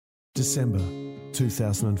December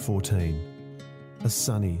 2014. A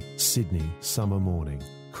sunny Sydney summer morning.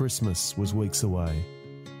 Christmas was weeks away,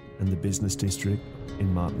 and the business district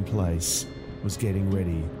in Martin Place was getting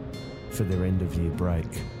ready for their end-of-year break.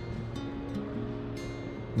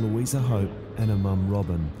 Louisa Hope and her mum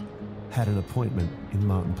Robin had an appointment in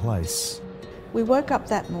Martin Place. We woke up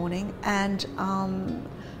that morning and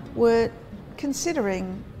were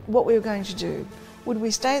considering what we were going to do. Would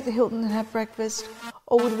we stay at the Hilton and have breakfast,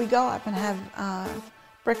 or would we go up and have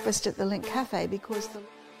breakfast at the Lindt Cafe? Because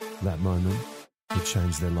that moment would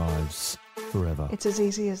change their lives forever. It's as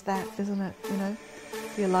easy as that, isn't it? You know,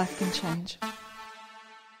 your life can change.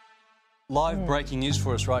 Live breaking news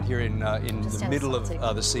for us right here in the middle of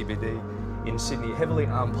the CBD in Sydney. Heavily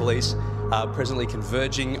armed police are presently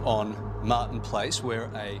converging on Martin Place,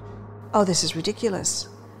 where Oh, this is ridiculous.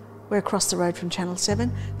 We're across the road from Channel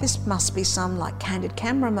 7. This must be some like candid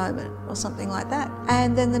camera moment or something like that.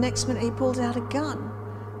 And then the next minute he pulled out a gun.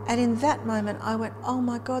 And in that moment I went, oh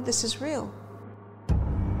my God, this is real.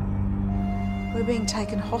 We're being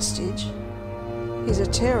taken hostage. He's a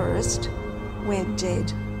terrorist. We're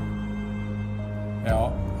dead.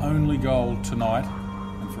 Our only goal tonight,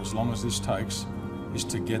 and for as long as this takes, is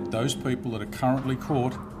to get those people that are currently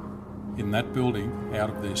caught in that building out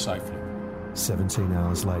of there safely. 17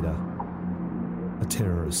 hours later, a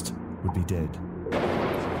terrorist would be dead.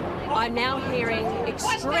 I'm now hearing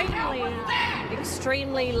extremely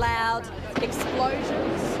loud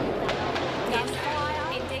explosions.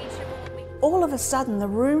 All of a sudden, the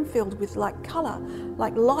room filled with like colour,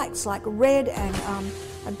 like lights, like red and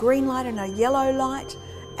a green light and a yellow light,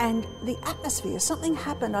 and the atmosphere, something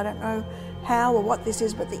happened, I don't know how or what this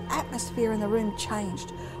is, but the atmosphere in the room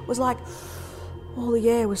changed. It was like all the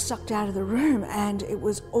air was sucked out of the room, and it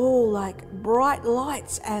was all like bright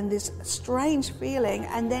lights and this strange feeling,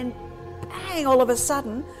 and then bang, all of a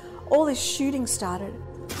sudden, all this shooting started.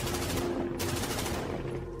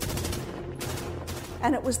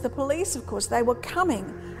 And it was the police, of course. They were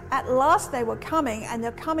coming. At last they were coming, and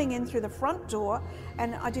they're coming in through the front door,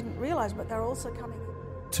 and I didn't realise, but they're also coming in.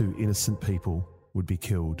 2 innocent people would be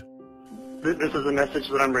killed. This is a message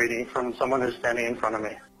that I'm reading from someone who's standing in front of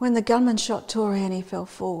me. When the gunman shot Tori and he fell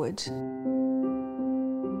forward, you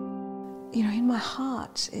know, in my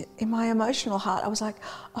heart, in my emotional heart, I was like,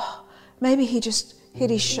 oh, maybe he just hit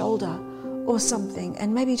his shoulder or something,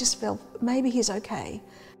 and maybe he just fell, maybe he's okay.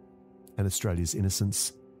 And Australia's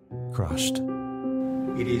innocence crushed.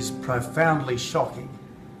 It is profoundly shocking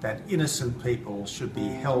that innocent people should be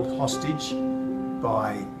held hostage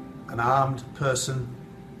by an armed person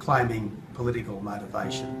claiming political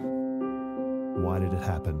motivation. Why did it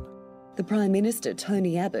happen? The Prime Minister,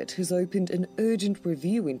 Tony Abbott, has opened an urgent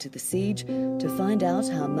review into the siege to find out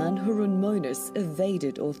how Manhurun Monis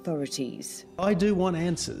evaded authorities. I do want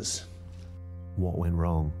answers. What went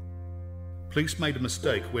wrong? Police made a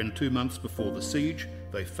mistake when 2 months before the siege,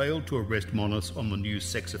 they failed to arrest Monis on the new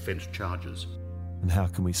sex offence charges. And how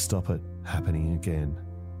can we stop it happening again?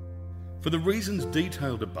 For the reasons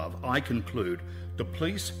detailed above, I conclude the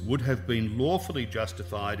police would have been lawfully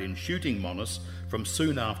justified in shooting Monis from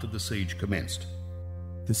soon after the siege commenced.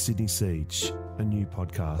 The Sydney Siege, a new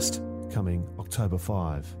podcast, coming October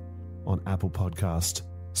 5 on Apple Podcast,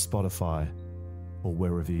 Spotify, or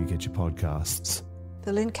wherever you get your podcasts.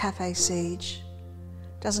 The Lindt Cafe siege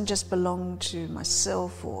doesn't just belong to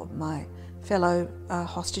myself or my fellow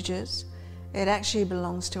hostages. It actually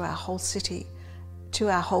belongs to our whole city, to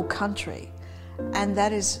our whole country. And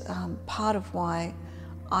that is part of why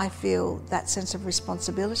I feel that sense of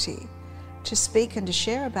responsibility to speak and to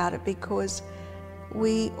share about it, because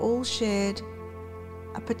we all shared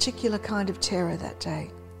a particular kind of terror that day.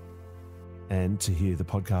 And to hear the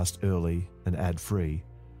podcast early and ad-free,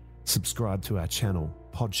 subscribe to our channel,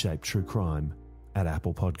 Podshape True Crime, at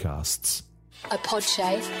Apple Podcasts. A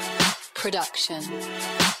Podshape production.